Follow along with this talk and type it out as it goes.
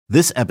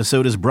This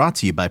episode is brought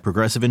to you by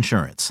Progressive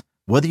Insurance.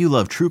 Whether you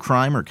love true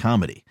crime or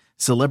comedy,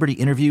 celebrity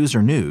interviews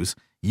or news,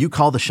 you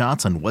call the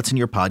shots on what's in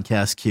your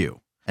podcast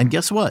queue. And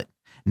guess what?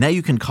 Now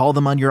you can call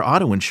them on your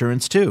auto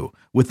insurance too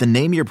with the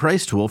Name Your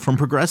Price tool from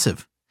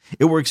Progressive.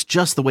 It works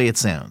just the way it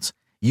sounds.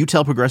 You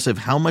tell Progressive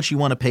how much you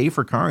want to pay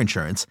for car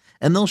insurance,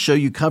 and they'll show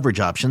you coverage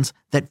options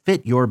that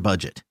fit your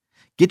budget.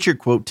 Get your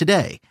quote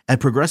today at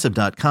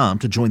Progressive.com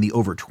to join the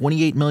over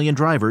 28 million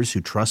drivers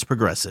who trust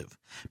Progressive.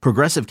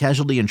 Progressive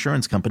Casualty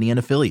Insurance Company and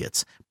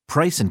Affiliates.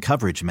 Price and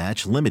coverage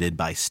match limited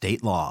by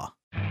state law.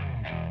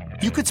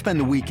 You could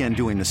spend the weekend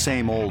doing the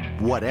same old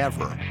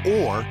whatever,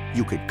 or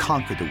you could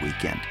conquer the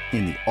weekend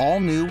in the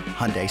all-new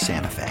Hyundai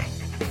Santa Fe.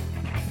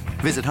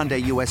 Visit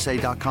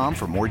HyundaiUSA.com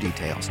for more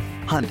details.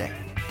 Hyundai,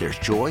 there's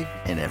joy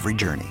in every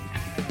journey.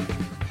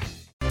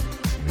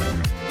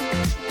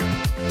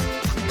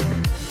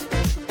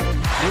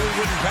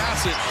 Wouldn't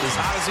pass it as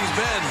high as he's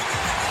been.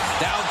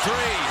 Down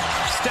three.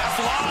 Steph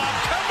lob.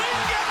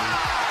 Kuminga!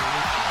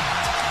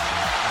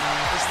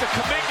 It's the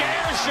Kuminga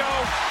Air Show.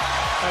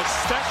 That's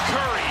Steph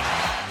Curry.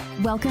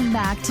 Welcome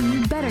back to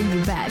You Better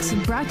You Bet,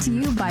 brought to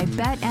you by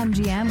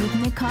BetMGM with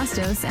Nick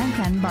Kostos and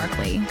Ken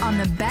Barkley on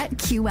the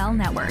BetQL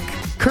network.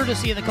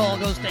 Courtesy of the call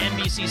goes to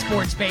NBC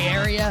Sports Bay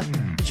Area.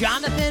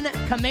 Jonathan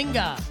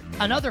Kuminga.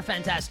 Another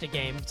fantastic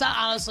game.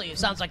 Honestly, it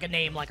sounds like a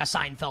name, like a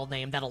Seinfeld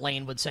name that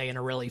Elaine would say in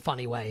a really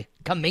funny way.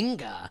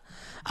 Kuminga.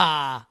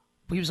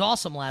 He was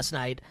awesome last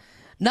night.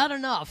 Not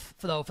enough,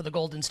 for the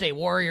Golden State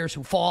Warriors,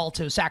 who fall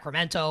to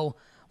Sacramento,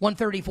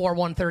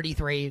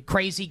 134-133.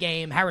 Crazy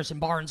game. Harrison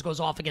Barnes goes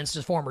off against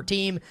his former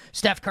team.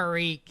 Steph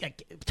Curry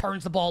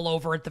turns the ball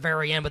over at the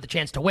very end with a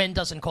chance to win,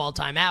 doesn't call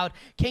timeout.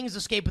 Kings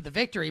escape with the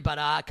victory, but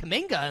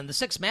Kuminga in the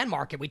six-man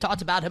market, we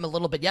talked about him a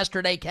little bit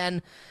yesterday,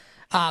 Ken.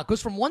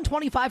 Goes from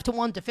 125 to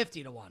 1 to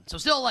 50 to 1. So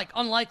still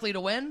unlikely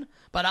to win,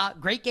 but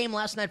great game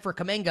last night for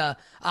Kuminga.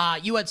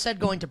 You had said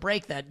going to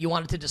break that you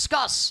wanted to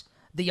discuss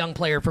the young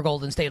player for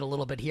Golden State a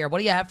little bit here. What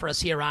do you have for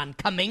us here on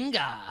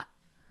Kuminga?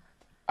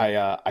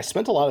 I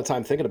spent a lot of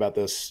time thinking about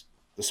this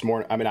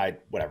morning. I mean,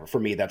 whatever. For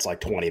me, that's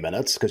like 20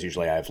 minutes because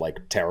usually I have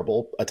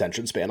terrible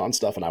attention span on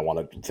stuff and I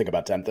want to think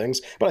about 10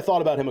 things. But I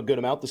thought about him a good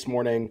amount this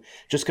morning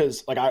just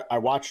because I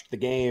watched the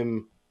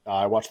game.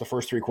 I watched the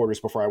first three quarters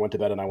before I went to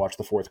bed, and I watched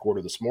the fourth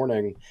quarter this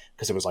morning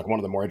because it was one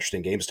of the more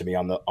interesting games to me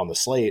on the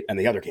slate. And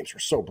the other games were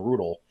so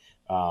brutal.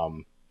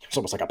 It's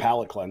almost like a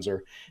palate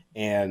cleanser.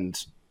 And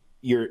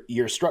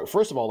you're struck,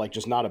 first of all,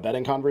 just not a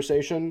betting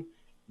conversation.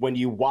 When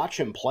you watch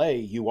him play,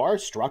 you are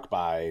struck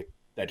by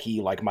that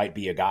he might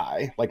be a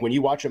guy. When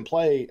you watch him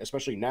play,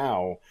 especially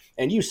now,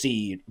 and you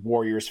see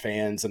Warriors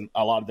fans and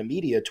a lot of the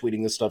media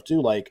tweeting this stuff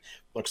too,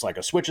 looks like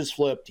a switch is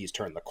flipped, he's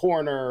turned the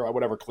corner, or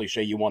whatever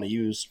cliche you want to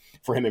use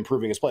for him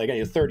improving his play. Again,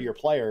 he's a third-year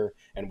player,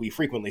 and we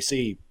frequently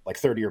see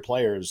third-year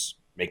players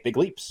make big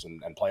leaps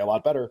and play a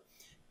lot better.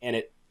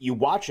 And you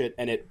watch it,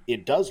 and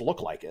it does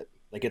look like it.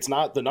 It's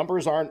not, the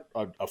numbers aren't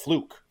a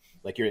fluke.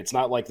 It's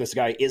not like this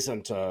guy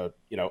isn't a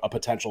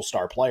potential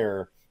star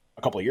player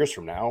a couple of years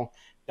from now.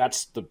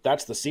 That's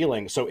the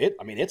ceiling. So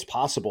it's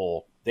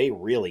possible they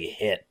really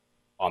hit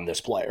on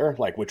this player,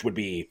 which would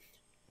be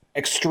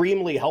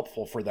extremely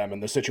helpful for them in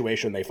the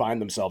situation they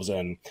find themselves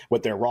in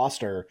with their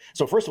roster.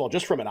 So first of all,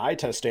 just from an eye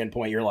test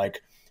standpoint, you're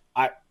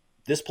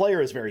this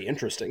player is very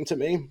interesting to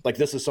me.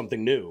 This is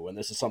something new, and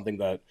this is something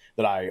that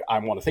I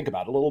want to think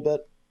about a little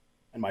bit.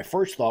 And my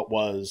first thought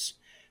was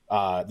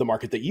the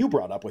market that you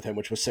brought up with him,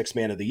 which was sixth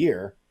man of the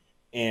year.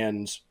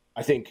 And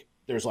I think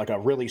there's a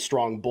really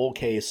strong bull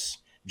case,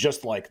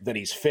 just that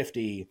he's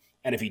 50.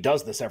 And if he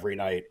does this every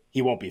night,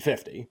 he won't be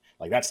 50.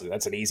 That's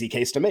an easy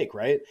case to make,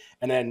 right?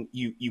 And then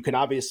you can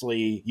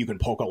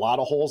poke a lot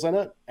of holes in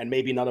it, and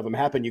maybe none of them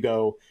happen. You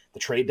go, the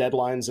trade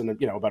deadline's in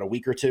about a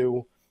week or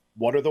two.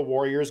 What are the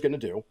Warriors going to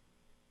do?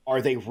 Are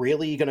they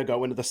really going to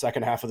go into the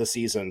second half of the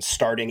season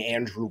starting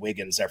Andrew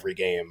Wiggins every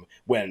game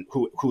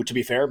who to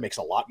be fair makes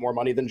a lot more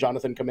money than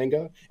Jonathan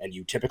Kuminga, and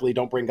you typically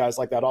don't bring guys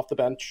like that off the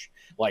bench?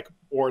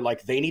 Or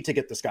they need to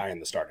get this guy in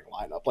the starting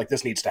lineup.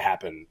 This needs to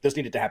happen. This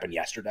needed to happen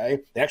yesterday.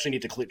 They actually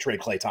need to trade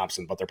Klay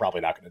Thompson, but they're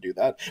probably not going to do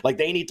that.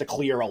 They need to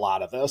clear a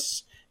lot of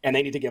this, and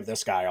they need to give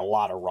this guy a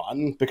lot of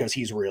run because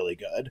he's really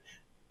good.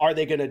 Are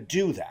they going to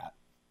do that?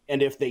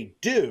 And if they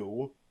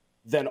do,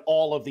 then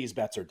all of these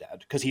bets are dead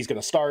because he's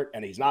going to start,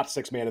 and he's not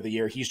sixth man of the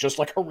year. He's just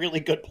a really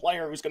good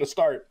player who's going to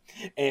start.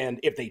 And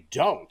if they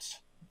don't,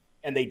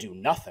 and they do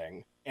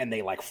nothing, and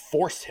they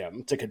force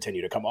him to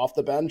continue to come off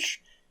the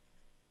bench,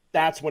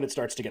 that's when it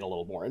starts to get a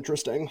little more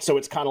interesting. So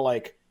it's kind of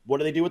what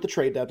do they do with the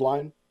trade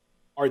deadline?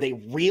 Are they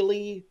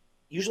really,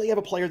 usually you have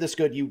a player this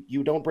good,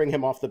 you don't bring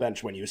him off the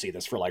bench when you see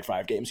this for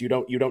 5 games. You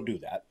don't do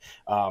that.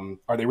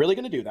 Are they really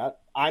going to do that?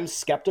 I'm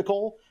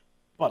skeptical.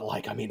 But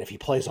if he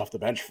plays off the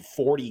bench for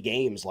 40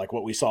 games like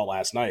what we saw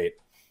last night,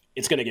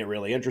 it's going to get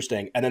really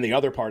interesting. And then the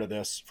other part of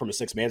this, from a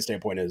six-man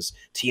standpoint, is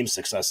team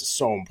success is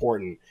so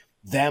important.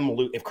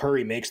 If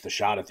Curry makes the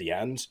shot at the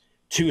end,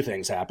 two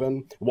things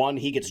happen. One,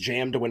 he gets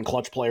jammed to win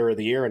clutch player of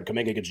the year, and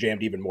Kuminga gets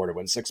jammed even more to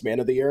win sixth man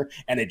of the year.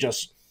 And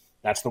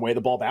that's the way the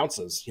ball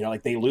bounces.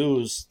 They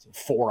lose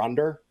 4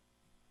 under.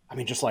 I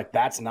mean, just like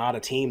that's not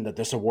a team that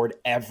this award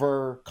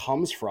ever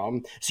comes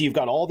from. So you've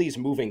got all these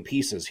moving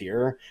pieces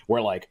here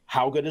where like,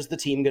 how good is the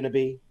team going to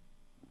be?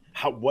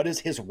 What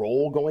is his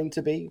role going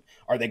to be?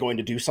 Are they going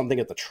to do something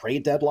at the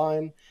trade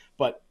deadline?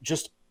 But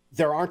just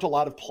there aren't a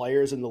lot of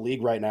players in the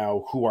league right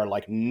now who are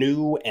like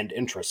new and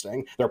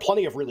interesting. There are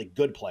plenty of really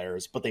good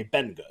players, but they've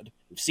been good.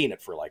 We've seen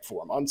it for like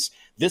 4 months.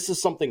 This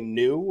is something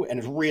new and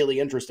it's really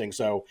interesting.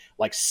 So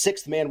like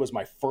sixth man was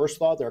my first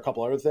thought. There are a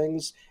couple other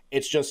things.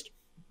 It's just,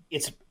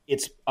 it's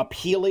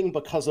appealing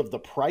because of the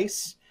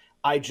price.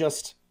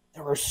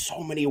 There are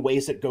so many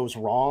ways it goes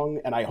wrong.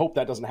 And I hope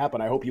that doesn't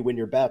happen. I hope you win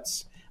your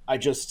bets.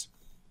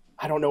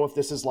 I don't know if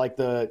this is like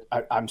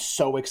I'm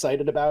so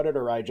excited about it,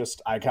 or I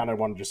kind of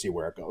wanted to see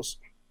where it goes.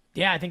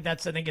 Yeah, I think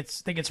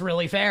it's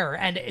really fair,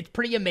 and it's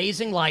pretty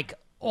amazing. Like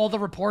all the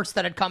reports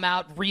that had come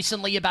out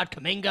recently about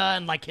Kuminga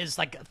and like his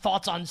like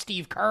thoughts on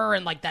Steve Kerr,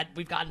 and like that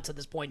we've gotten to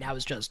this point now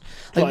is just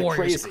the like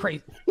Warriors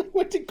crazy.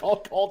 What did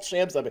call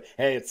Shams up?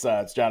 Hey, it's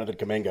Jonathan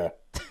Kuminga.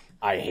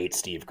 I hate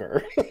Steve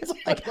Kerr.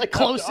 like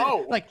close,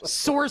 like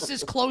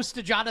sources close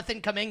to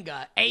Jonathan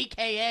Kuminga,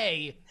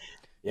 aka.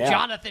 Yeah.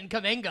 Jonathan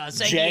Kuminga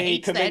saying he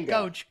hates the head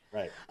coach.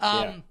 Right.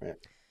 Right.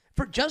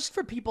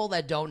 For people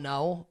that don't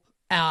know,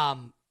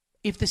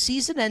 if the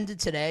season ended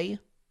today,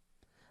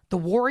 the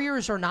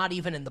Warriors are not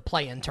even in the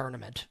play-in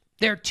tournament.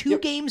 They're two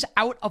games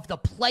out of the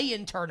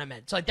play-in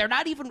tournament. So they're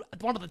not even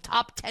one of the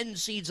top 10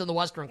 seeds in the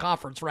Western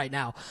Conference right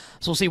now.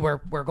 So we'll see where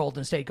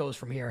Golden State goes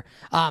from here.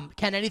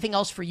 Ken, anything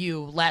else for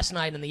you last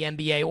night in the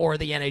NBA or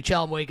the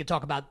NHL where you could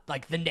talk about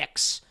like the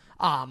Knicks,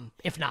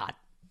 if not?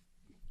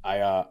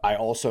 I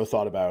also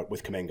thought about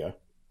with Kuminga.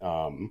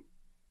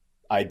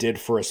 I did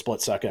for a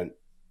split second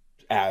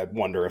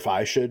wonder if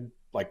I should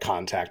like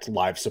contact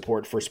live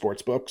support for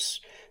sportsbooks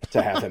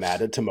to have him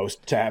added to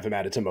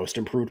most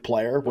improved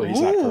player where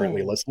he's not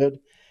currently listed.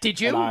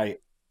 Did you?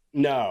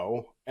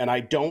 And I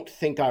don't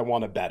think I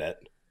want to bet it.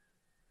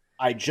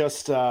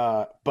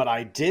 But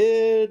I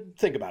did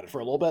think about it for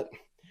a little bit.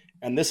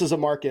 And this is a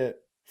market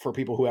for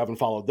people who haven't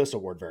followed this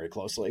award very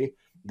closely.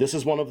 This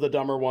is one of the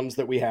dumber ones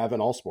that we have in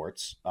all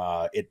sports.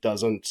 It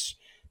doesn't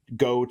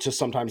go to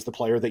sometimes the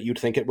player that you'd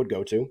think it would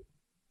go to.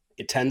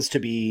 It tends to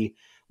be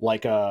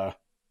like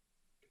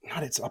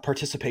it's a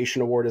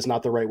participation award is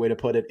not the right way to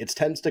put it. It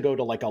tends to go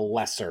to like a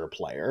lesser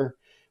player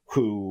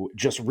who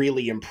just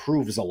really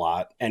improves a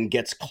lot and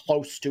gets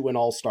close to an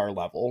all-star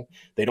level.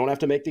 They don't have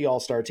to make the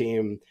all-star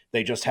team.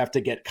 They just have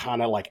to get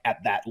kind of like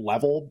at that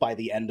level by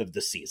the end of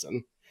the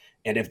season.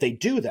 And if they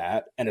do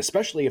that, and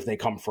especially if they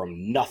come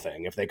from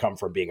nothing, if they come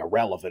from being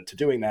irrelevant to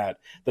doing that,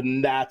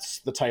 then that's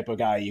the type of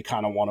guy you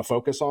kind of want to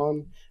focus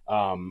on.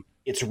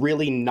 It's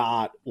really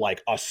not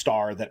like a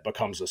star that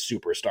becomes a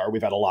superstar.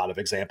 We've had a lot of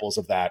examples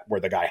of that where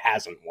the guy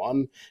hasn't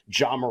won.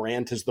 Ja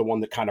Morant is the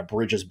one that kind of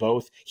bridges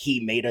both. He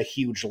made a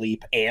huge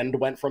leap and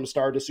went from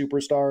star to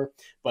superstar.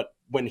 But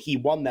when he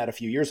won that a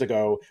few years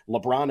ago,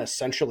 LeBron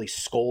essentially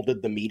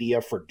scolded the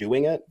media for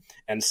doing it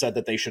and said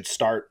that they should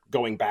start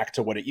going back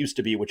to what it used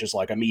to be, which is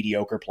like a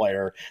mediocre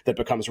player that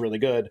becomes really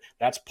good.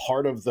 That's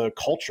part of the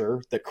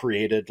culture that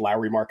created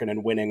Lauri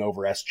Markkanen winning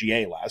over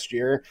SGA last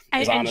year.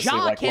 And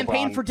Ja like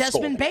campaigned for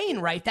Desmond Bain,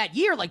 right? That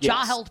year, like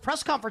Ja held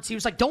press conference. He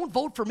was like, don't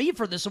vote for me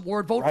for this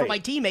award. Vote for my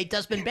teammate,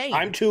 Desmond Bain.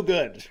 I'm too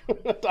good.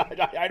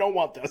 I don't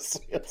want this.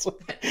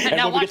 And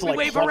now watch me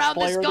wave around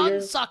this gun,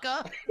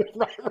 sucker.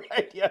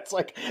 right. Yeah, it's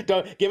like,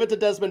 give it to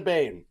Desmond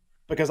Bain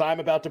because I'm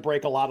about to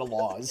break a lot of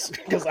laws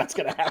because that's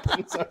going to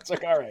happen. So it's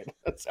like, all right,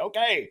 that's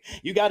okay.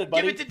 You got it,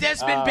 buddy. Give it to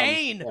Desmond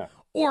Bain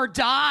or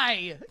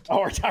die.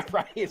 Or die,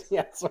 right.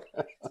 Yes.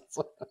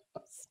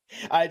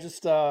 I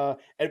just,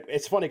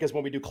 it's funny because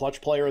when we do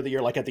clutch player of the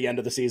year, like at the end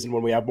of the season,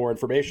 when we have more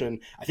information,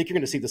 I think you're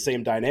going to see the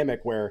same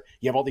dynamic where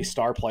you have all these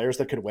star players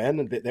that could win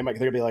and they're going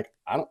to be like,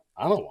 I don't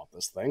want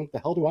this thing. The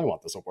hell do I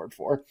want this award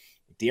for?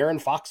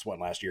 De'Aaron Fox won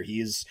last year.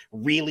 He's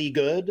really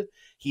good.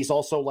 He's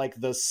also like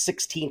the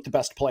 16th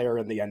best player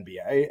in the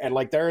NBA. And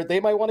like they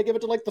might want to give it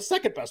to like the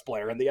second best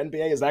player in the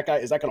NBA. Is that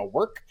going to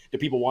work? Do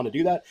people want to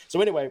do that? So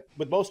anyway,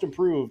 with most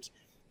improved,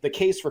 the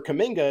case for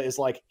Kuminga is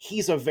like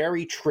he's a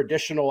very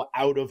traditional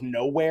out of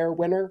nowhere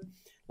winner.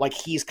 Like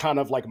he's kind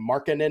of like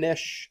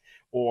Markkanen-ish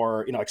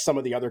or, like some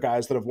of the other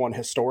guys that have won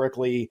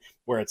historically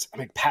where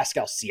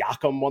Pascal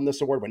Siakam won this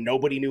award when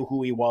nobody knew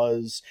who he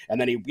was. And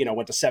then he,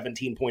 went to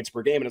 17 points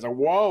per game and it's like,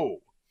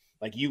 whoa,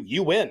 like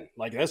you win.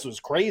 Like this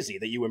was crazy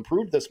that you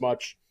improved this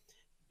much.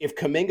 If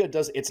Kuminga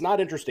does, it's not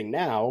interesting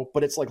now,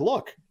 but it's like,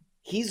 look,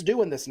 he's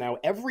doing this now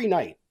every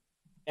night.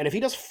 And if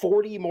he does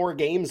 40 more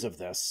games of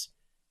this,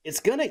 it's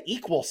going to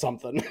equal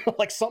something.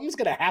 Like something's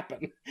going to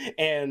happen.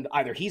 And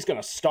either he's going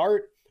to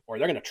start or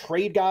they're going to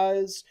trade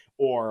guys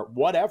or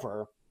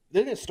whatever.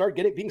 They're going to start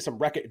being some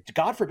recognition.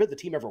 God forbid the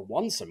team ever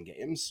won some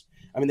games.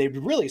 I mean, they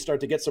really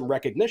start to get some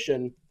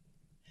recognition.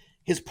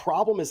 His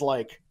problem is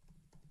like,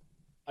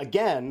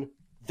 again,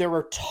 there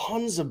are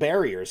tons of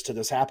barriers to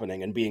this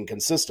happening and being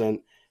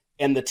consistent.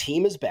 And the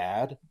team is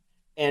bad.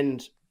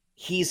 And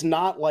he's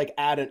not like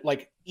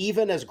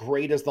even as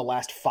great as the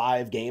last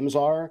 5 games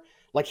are,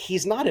 Like,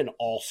 he's not an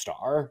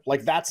all-star.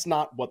 Like, that's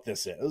not what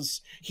this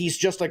is. He's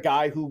just a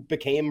guy who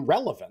became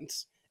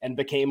relevant and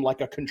became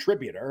like a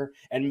contributor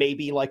and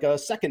maybe like a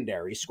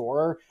secondary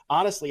scorer.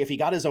 Honestly, if he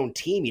got his own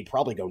team, he'd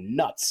probably go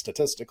nuts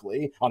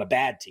statistically on a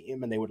bad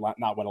team and they would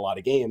not win a lot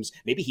of games.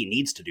 Maybe he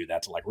needs to do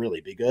that to like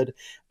really be good.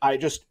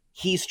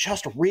 He's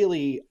just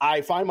really,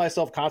 I find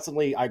myself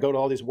constantly, I go to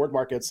all these award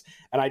markets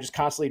and I just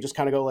constantly just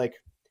kind of go like,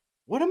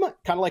 what am I,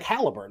 kind of like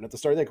Halliburton at the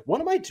start, like,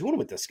 what am I doing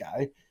with this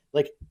guy?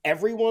 Like,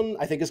 everyone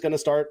I think is going to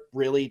start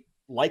really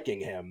liking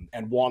him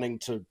and wanting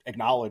to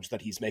acknowledge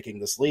that he's making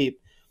this leap.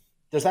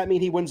 Does that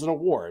mean he wins an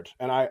award?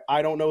 And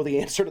I don't know the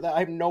answer to that. I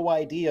have no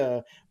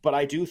idea, but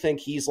I do think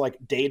he's like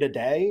day to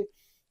day.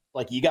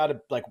 Like, you got to,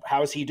 like,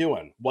 how's he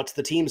doing? What's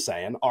the team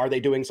saying? Are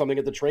they doing something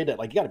at the trade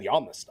deadline? Like, you got to be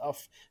on this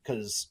stuff,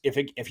 because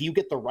if you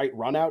get the right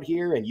run out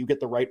here and you get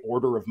the right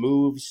order of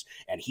moves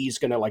and he's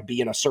going to like be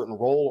in a certain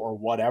role or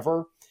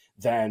whatever,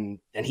 then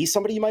he's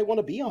somebody you might want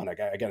to be on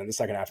again in the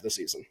second half of the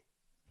season.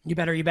 You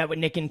bet with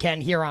Nick and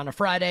Ken here on a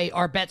Friday.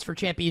 Our bets for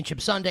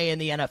Championship Sunday in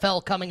the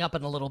NFL coming up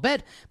in a little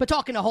bit. But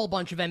talking a whole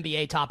bunch of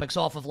NBA topics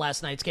off of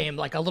last night's game,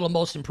 like a little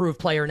most improved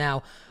player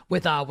now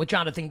with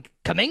Jonathan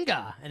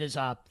Kuminga and his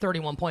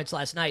 31 points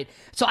last night.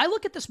 So I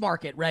look at this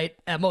market, right,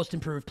 at most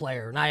improved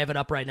player, and I have it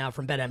up right now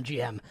from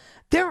BetMGM.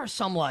 There are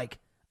some like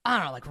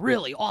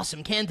really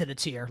awesome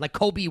candidates here. Like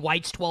Kobe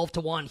White's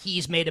 12-1.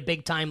 He's made a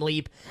big-time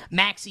leap.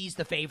 Maxi's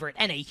the favorite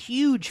and a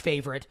huge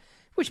favorite,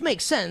 which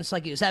makes sense.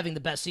 Like, he was having the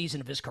best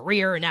season of his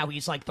career, and now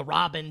he's like the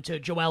Robin to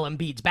Joel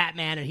Embiid's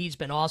Batman, and he's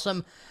been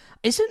awesome.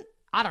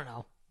 I don't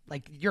know,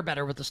 like, you're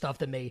better with the stuff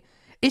than me.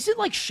 Isn't,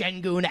 like,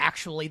 Şengün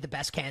actually the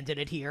best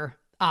candidate here?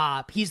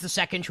 He's the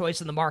second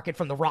choice in the market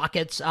from the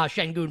Rockets.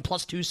 Şengün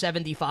plus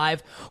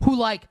 275, who,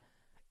 like,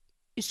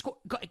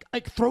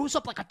 throws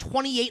up like a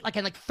 28, like,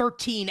 and like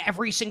 13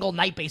 every single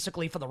night,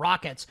 basically, for the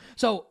Rockets.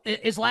 So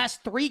his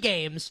last 3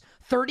 games,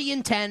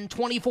 30-10,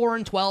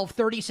 24-12,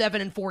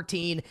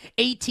 37-14,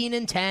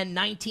 18-10,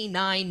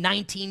 19-9,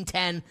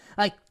 19-10.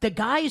 Like, the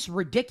guy's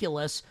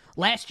ridiculous.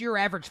 Last year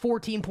averaged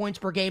 14 points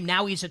per game.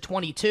 Now he's at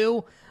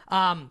 22.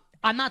 I'm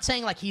not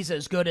saying like he's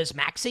as good as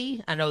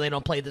Maxey. I know they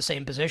don't play the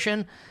same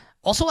position.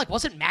 Also, like,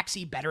 wasn't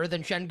Maxey better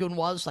than Şengün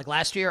was like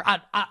last year?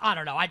 I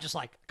don't know. I just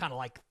like kind of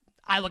like,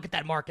 I look at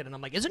that market and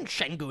I'm like, isn't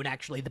Şengün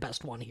actually the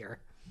best one here?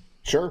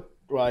 Sure.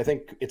 Well, I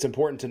think it's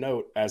important to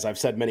note, as I've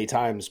said many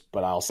times,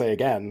 but I'll say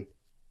again,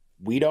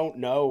 we don't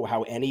know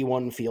how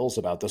anyone feels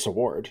about this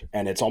award,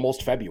 and it's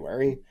almost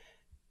February.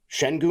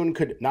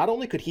 Şengün not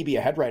only could he be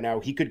ahead right now,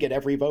 he could get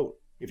every vote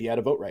if he had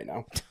a vote right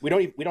now. We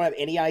don't have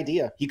any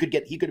idea. He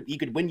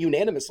could win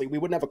unanimously. We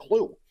wouldn't have a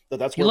clue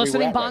that's where you listening,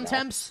 we were at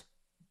Bontemps?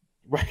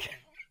 Right.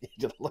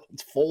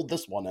 Let's fold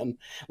this one in.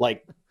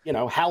 Like,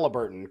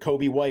 Halliburton,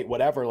 Kobe White,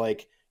 whatever.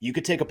 Like, you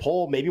could take a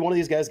poll. Maybe one of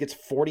these guys gets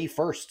 40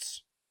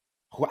 firsts.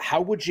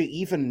 How would you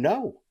even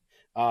know?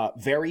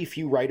 Very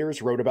few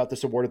writers wrote about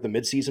this award at the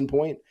midseason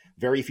point.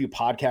 Very few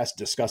podcasts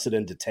discuss it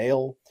in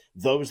detail.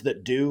 Those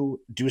that do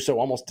so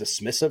almost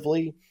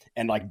dismissively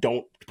and like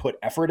don't put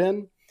effort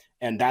in.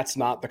 And that's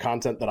not the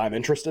content that I'm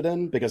interested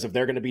in, because if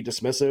they're going to be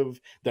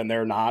dismissive, then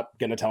they're not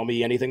going to tell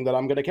me anything that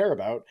I'm going to care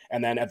about.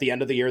 And then at the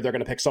end of the year, they're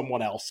going to pick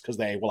someone else because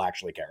they will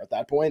actually care at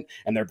that point.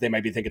 And they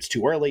maybe think it's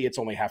too early. It's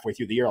only halfway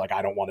through the year. Like,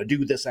 I don't want to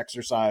do this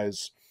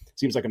exercise.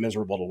 Seems like a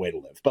miserable way to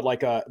live.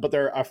 But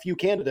there are a few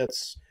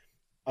candidates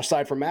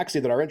aside from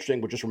Maxey that are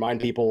interesting. Would just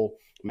remind people,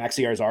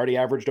 Maxey has already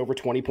averaged over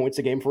 20 points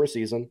a game for a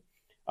season.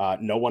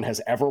 No one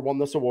has ever won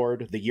this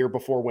award the year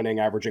before winning,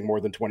 averaging more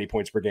than 20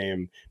 points per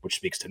game, which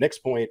speaks to Nick's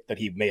point that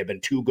he may have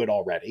been too good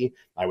already.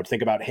 I would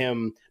think about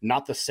him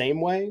not the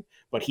same way,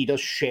 but he does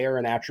share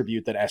an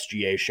attribute that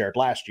SGA shared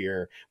last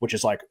year, which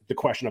is like the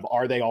question of,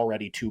 are they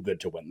already too good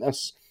to win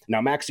this? Now,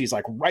 Maxey's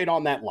like right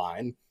on that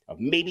line of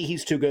maybe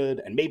he's too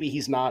good and maybe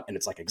he's not, and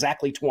it's like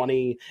exactly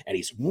 20, and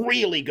he's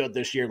really good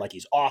this year, like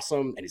he's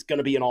awesome, and he's going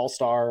to be an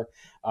all-star.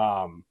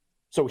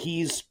 So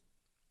he's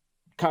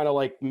kind of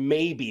like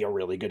maybe a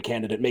really good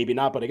candidate, maybe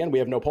not. But again, we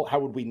have no poll. How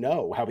would we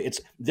know?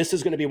 This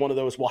is going to be one of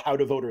those, well, how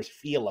do voters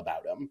feel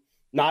about him?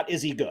 Not,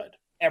 is he good?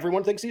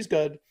 Everyone thinks he's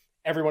good.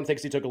 Everyone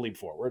thinks he took a leap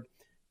forward.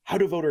 How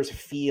do voters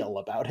feel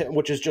about him?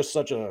 Which is just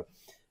such a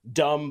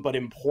dumb but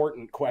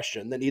important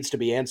question that needs to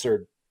be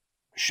answered.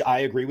 I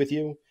agree with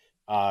you.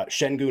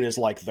 Şengün is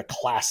like the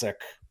classic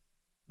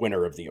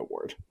winner of the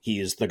award.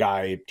 He's the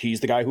guy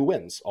who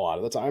wins a lot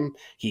of the time.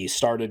 He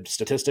started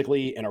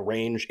statistically in a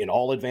range in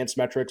all advanced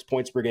metrics,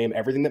 points per game,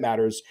 everything that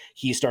matters.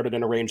 He started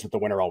in a range that the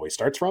winner always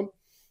starts from,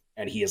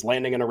 and he is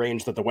landing in a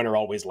range that the winner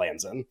always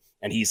lands in.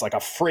 And he's like a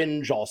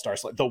fringe all-star.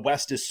 The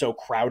West is so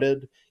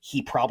crowded,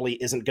 he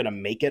probably isn't going to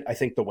make it. I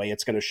think the way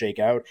it's going to shake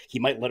out, he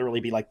might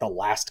literally be like the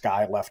last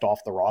guy left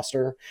off the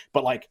roster.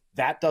 But like,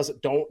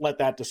 don't let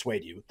that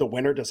dissuade you. The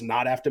winner does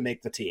not have to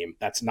make the team.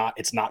 It's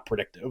not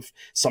predictive.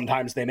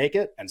 Sometimes they make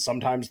it and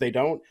sometimes they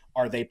don't.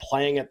 Are they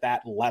playing at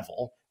that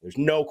level? There's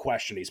no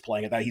question he's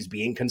playing at that. He's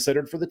being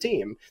considered for the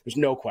team. There's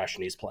no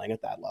question he's playing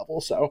at that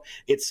level. So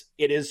it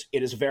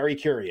is very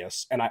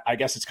curious. And I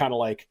guess it's kind of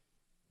like,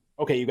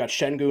 okay, you got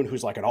Şengün,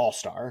 who's like an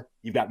all-star.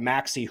 You've got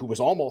Maxey, who was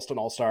almost an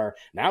all-star.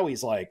 Now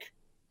he's like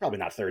probably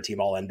not third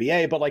team all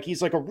NBA, but like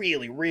he's like a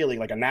really, really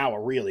like a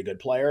really good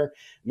player,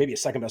 maybe a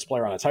second best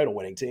player on a title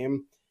winning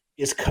team.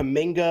 Is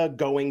Kuminga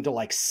going to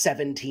like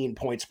 17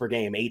 points per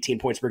game, 18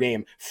 points per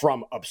game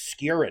from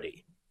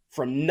obscurity,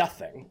 from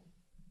nothing?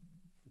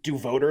 Do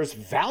voters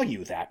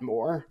value that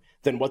more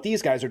than what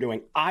these guys are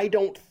doing? I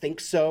don't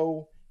think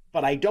so,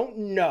 but I don't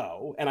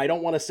know. And I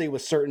don't want to say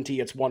with certainty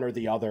it's one or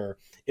the other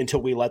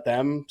until we let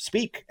them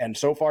speak. And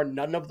so far,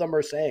 none of them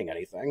are saying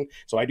anything.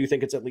 So I do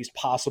think it's at least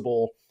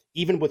possible,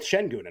 even with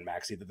Şengün and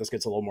Maxey, that this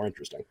gets a little more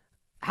interesting.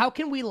 How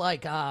can we,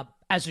 like,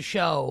 as a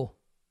show,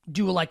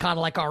 do like kind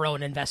of like our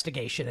own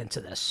investigation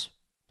into this?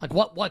 Like,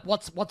 what's like,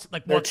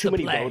 there what's are too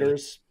many play?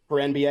 voters for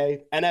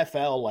NBA.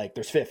 NFL, like,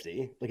 there's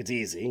 50. Like, it's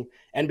easy.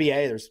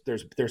 NBA,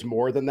 there's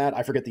more than that.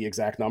 I forget the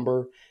exact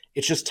number.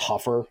 It's just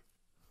tougher.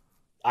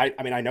 I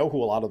mean, I know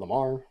who a lot of them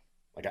are.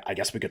 Like, I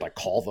guess we could like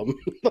call them.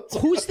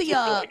 Who's the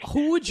like,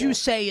 who would you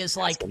say is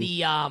like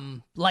the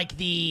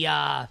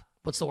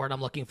what's the word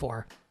I'm looking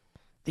for?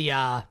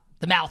 The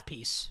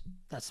mouthpiece.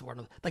 That's the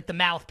word. Like the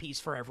mouthpiece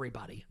for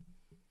everybody.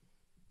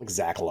 Like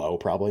Zach Lowe,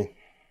 probably.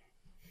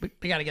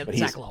 We got to get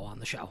Zach Lowe on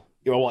the show.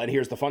 Well, and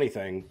here's the funny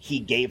thing: he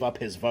gave up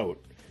his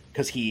vote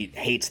because he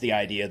hates the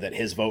idea that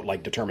his vote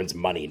like determines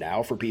money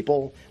now for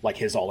people. Like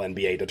his All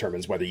NBA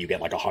determines whether you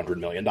get like $100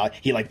 million.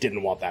 He like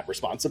didn't want that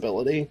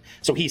responsibility,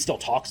 so he still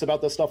talks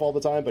about this stuff all the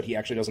time, but he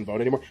actually doesn't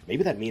vote anymore.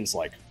 Maybe that means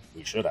like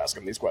we should ask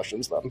him these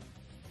questions then.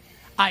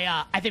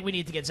 I think we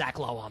need to get Zach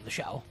Lowe on the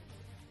show.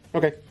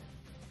 Okay.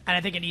 And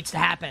I think it needs to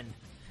happen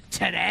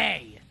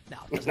today. No,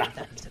 it doesn't have to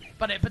happen today.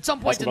 But at some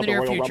point in the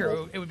near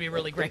future, it would be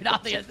really great.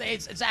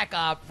 Zach,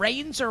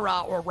 Reigns or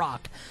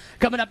Rock?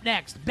 Coming up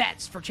next,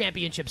 bets for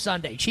Championship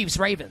Sunday. Chiefs,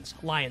 Ravens,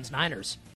 Lions, Niners.